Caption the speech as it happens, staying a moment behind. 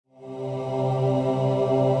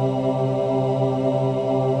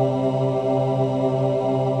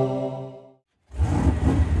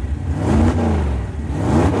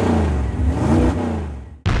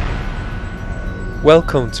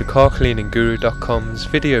Welcome to CarCleaningGuru.com's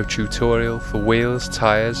video tutorial for wheels,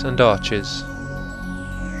 tyres and arches.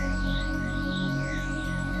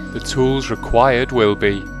 The tools required will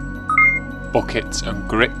be buckets and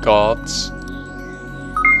grit guards,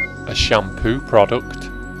 a shampoo product,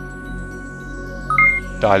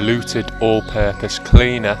 diluted all-purpose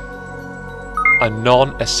cleaner, a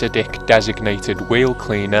non-acidic designated wheel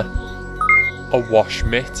cleaner, a wash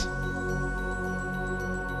mitt,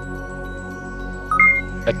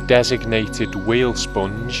 a designated wheel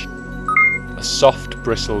sponge, a soft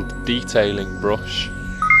bristled detailing brush,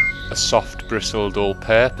 a soft bristled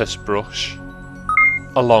all-purpose brush,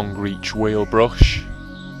 a long reach wheel brush,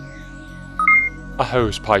 a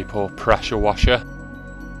hose pipe or pressure washer,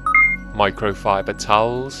 microfibre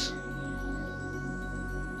towels,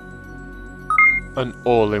 an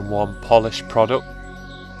all-in-one polish product,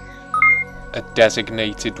 a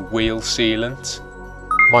designated wheel sealant,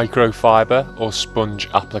 microfibre or sponge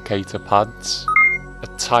applicator pads, a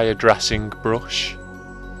tyre dressing brush,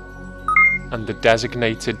 and the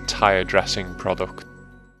designated tyre dressing product.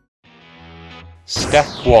 Step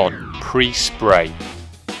 1. Pre-spray.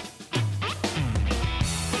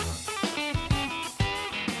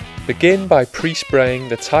 Begin by pre-spraying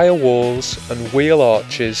the tyre walls and wheel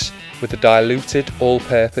arches with a diluted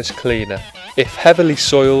all-purpose cleaner. If heavily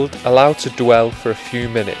soiled, allow to dwell for a few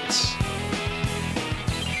minutes.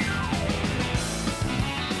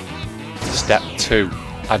 Step 2.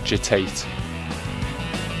 Agitate.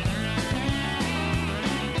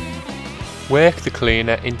 Work the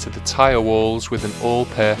cleaner into the tyre walls with an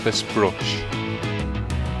all-purpose brush.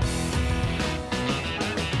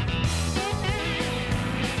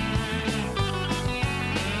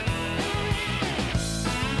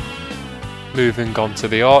 Moving on to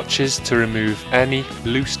the arches to remove any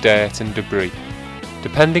loose dirt and debris.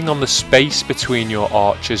 Depending on the space between your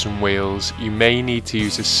arches and wheels, you may need to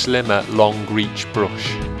use a slimmer long reach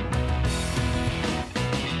brush.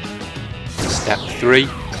 Step 3.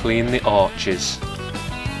 Clean the arches.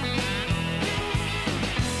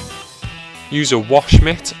 Use a wash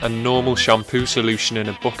mitt and normal shampoo solution in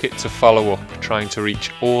a bucket to follow up, trying to reach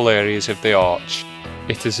all areas of the arch.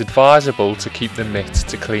 It is advisable to keep the mitt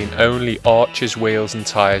to clean only arches, wheels and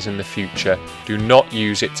tyres in the future. Do not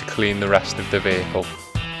use it to clean the rest of the vehicle.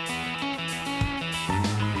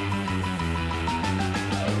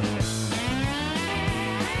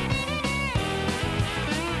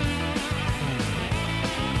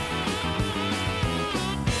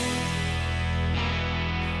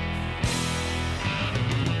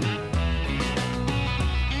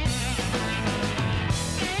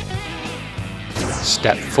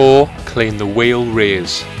 Step 4. Clean the wheel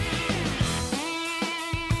rears.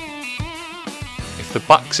 If the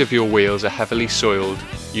backs of your wheels are heavily soiled,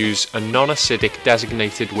 use a non-acidic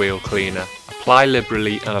designated wheel cleaner. Apply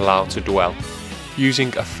liberally and allow to dwell.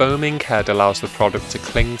 Using a foaming head allows the product to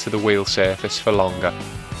cling to the wheel surface for longer.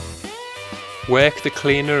 Work the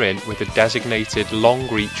cleaner in with a designated long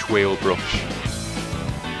reach wheel brush.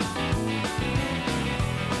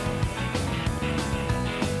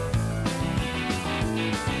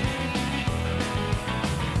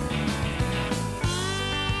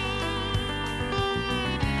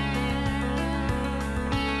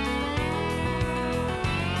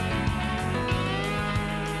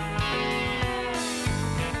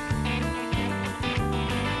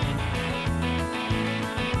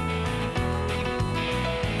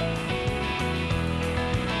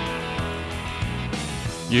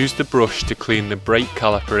 Use the brush to clean the brake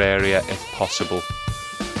caliper area if possible.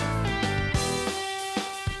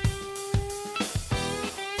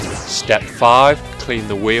 Step 5. Clean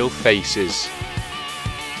the wheel faces.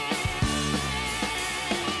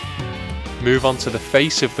 Move on to the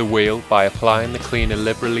face of the wheel by applying the cleaner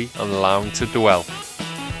liberally and allowing to dwell.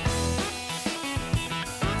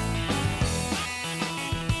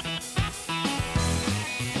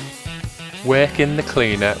 Work in the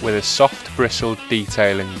cleaner with a soft bristled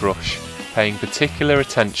detailing brush, paying particular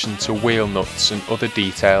attention to wheel nuts and other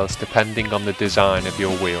details depending on the design of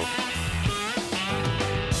your wheel.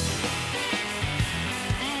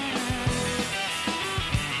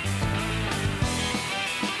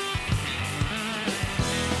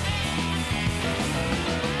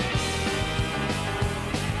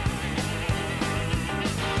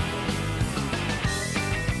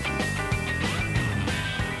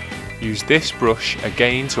 Use this brush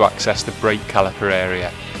again to access the brake caliper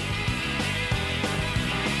area.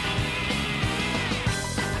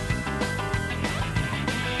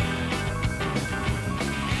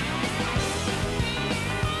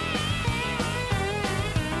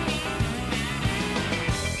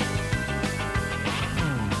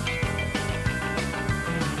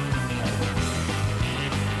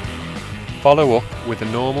 Follow up with a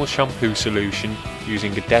normal shampoo solution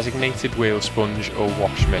using a designated wheel sponge or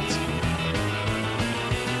wash mitt.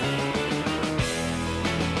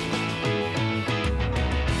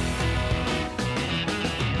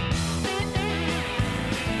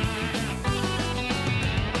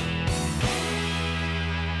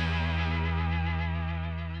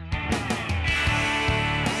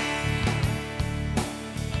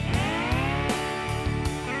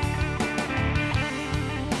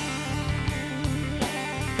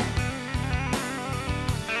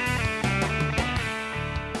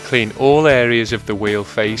 Clean all areas of the wheel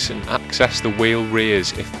face and access the wheel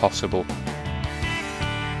rears if possible.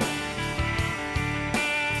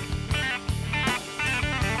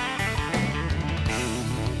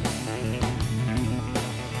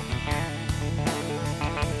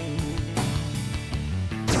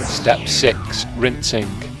 Step 6. Rinsing.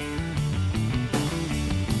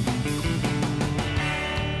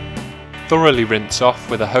 Thoroughly rinse off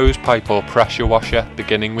with a hose pipe or pressure washer,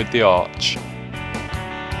 beginning with the arch.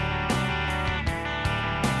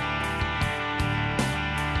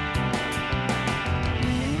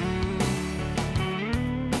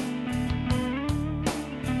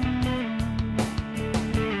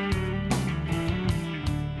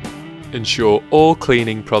 Ensure all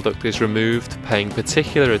cleaning product is removed, paying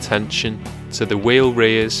particular attention to the wheel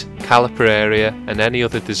rears, caliper area and any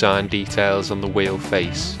other design details on the wheel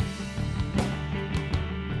face.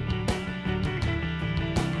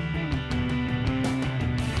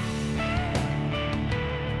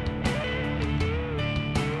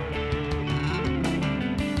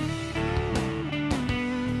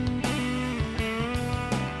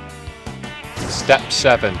 Step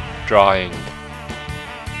 7. Drying.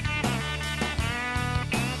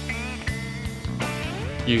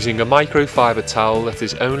 Using a microfibre towel that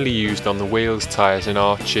is only used on the wheels, tyres and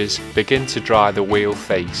arches, begin to dry the wheel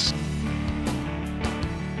face.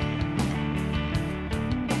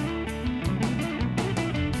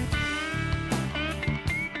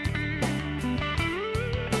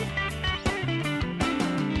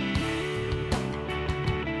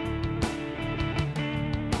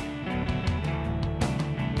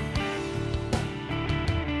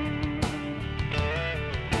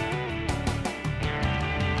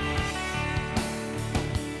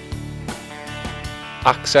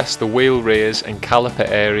 Access the wheel rears and caliper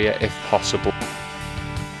area if possible.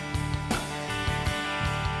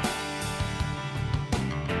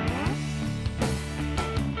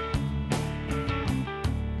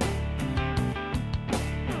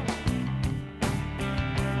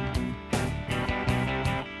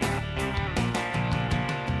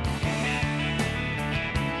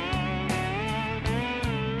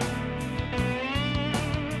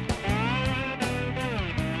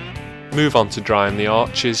 Move on to drying the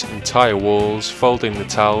arches and tyre walls, folding the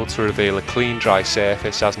towel to reveal a clean dry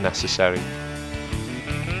surface as necessary.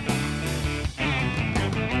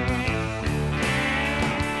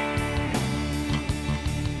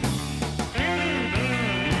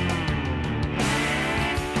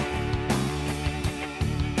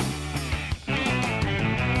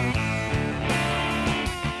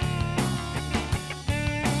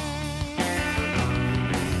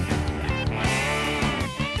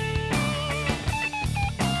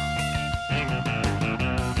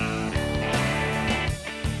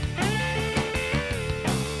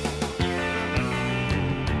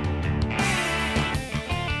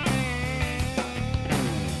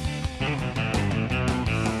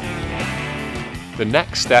 The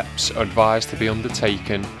next steps are advised to be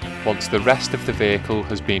undertaken once the rest of the vehicle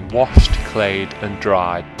has been washed, clayed and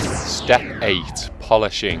dried. Step 8.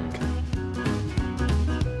 Polishing.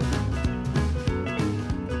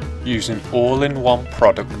 Use an all-in-one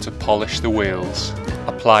product to polish the wheels.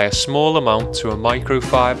 Apply a small amount to a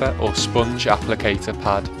microfibre or sponge applicator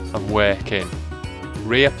pad and work in.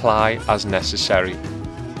 Reapply as necessary.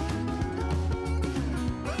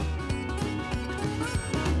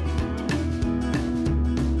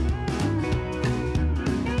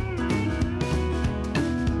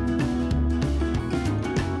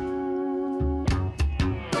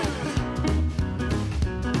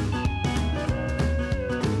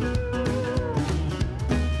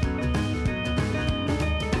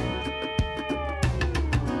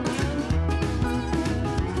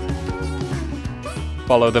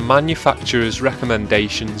 Follow the manufacturer's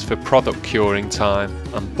recommendations for product curing time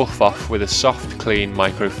and buff off with a soft, clean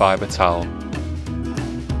microfibre towel.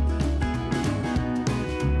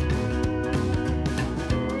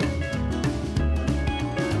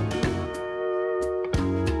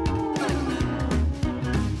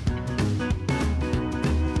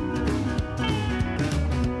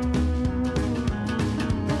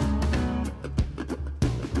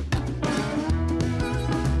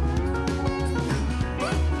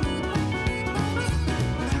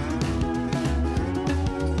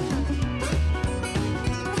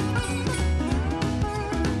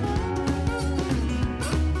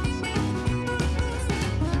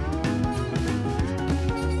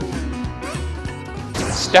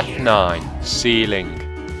 Step 9. Sealing.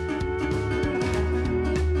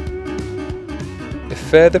 If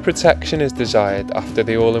further protection is desired after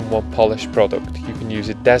the all-in-one polished product, you can use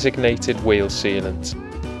a designated wheel sealant.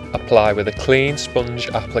 Apply with a clean sponge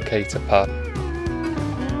applicator pad.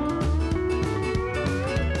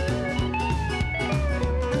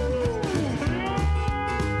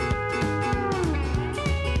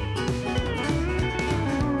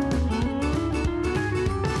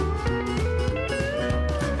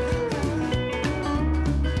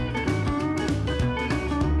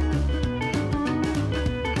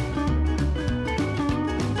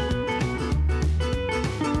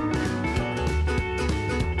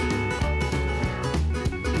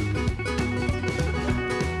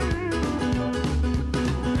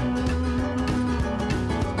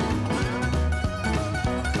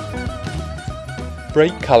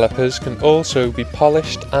 Brake calipers can also be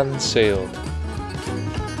polished and sealed.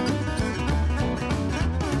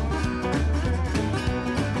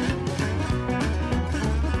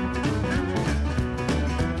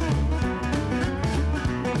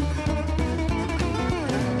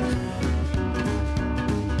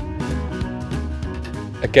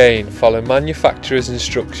 Again, follow manufacturer's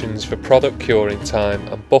instructions for product curing time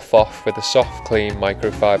and buff off with a soft clean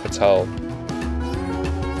microfibre towel.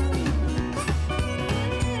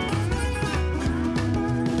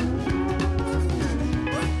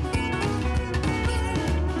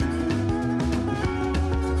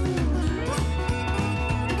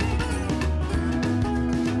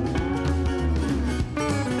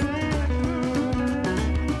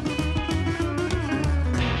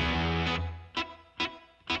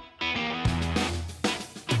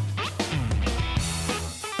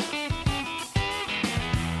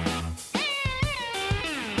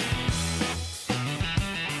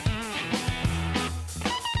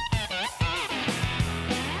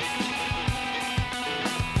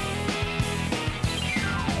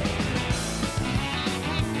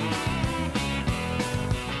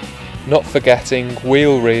 Not forgetting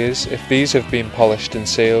wheel rears if these have been polished and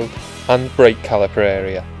sealed, and brake caliper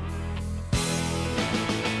area.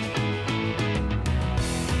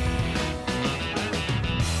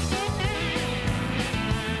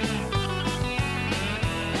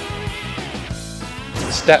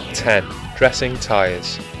 Step 10. Dressing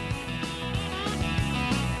tyres.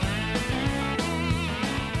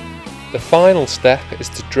 The final step is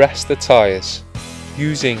to dress the tyres.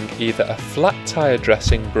 Using either a flat tyre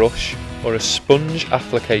dressing brush or a sponge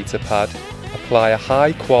applicator pad, apply a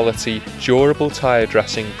high quality, durable tyre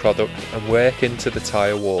dressing product and work into the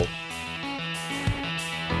tyre wall.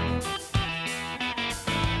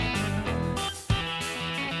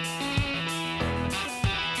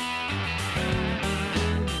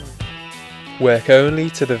 Work only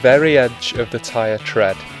to the very edge of the tyre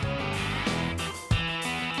tread.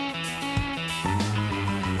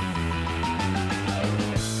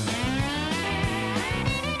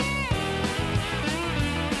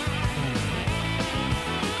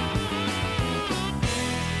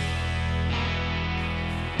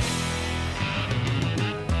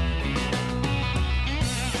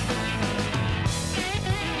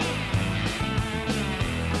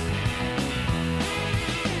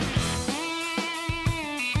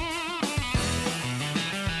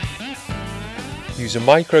 Use a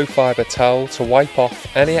microfibre towel to wipe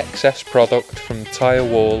off any excess product from the tyre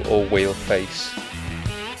wall or wheel face.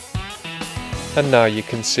 And now you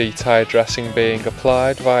can see tyre dressing being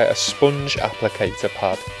applied via a sponge applicator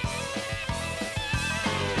pad.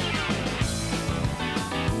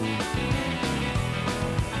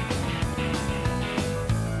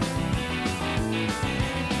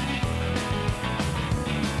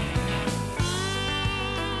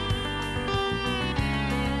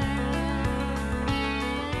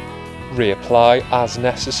 Reapply as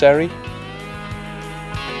necessary.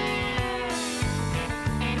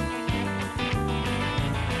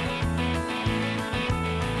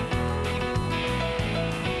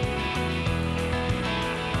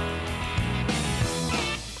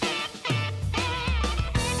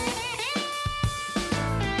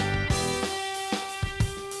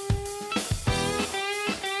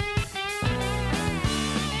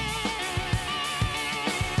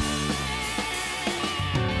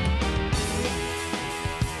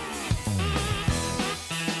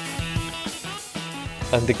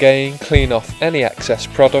 And again clean off any excess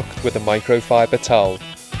product with a microfibre towel.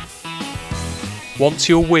 Once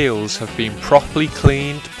your wheels have been properly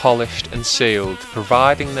cleaned, polished and sealed,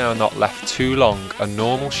 providing they are not left too long, a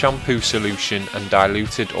normal shampoo solution and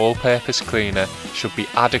diluted all-purpose cleaner should be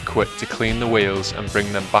adequate to clean the wheels and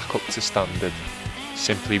bring them back up to standard.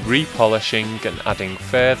 simply repolishing and adding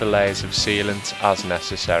further layers of sealant as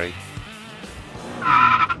necessary.